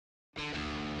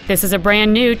This is a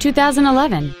brand new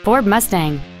 2011 Ford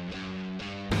Mustang.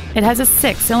 It has a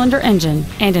 6-cylinder engine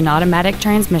and an automatic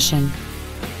transmission.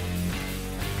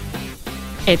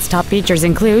 Its top features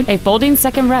include a folding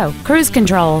second row, cruise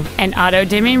control, an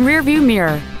auto-dimming rear-view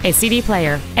mirror, a CD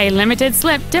player, a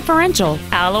limited-slip differential,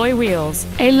 alloy wheels,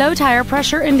 a low-tire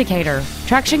pressure indicator,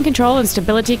 traction control and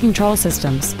stability control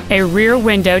systems, a rear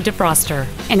window defroster,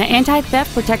 and an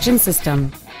anti-theft protection system.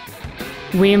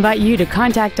 We invite you to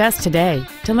contact us today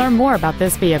to learn more about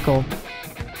this vehicle.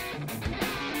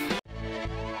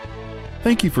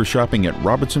 Thank you for shopping at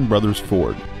Robinson Brothers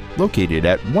Ford, located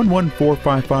at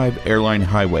 11455 Airline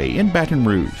Highway in Baton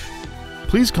Rouge.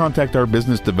 Please contact our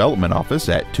business development office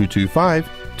at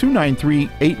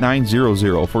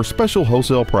 225-293-8900 for special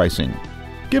wholesale pricing.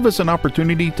 Give us an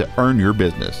opportunity to earn your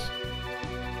business.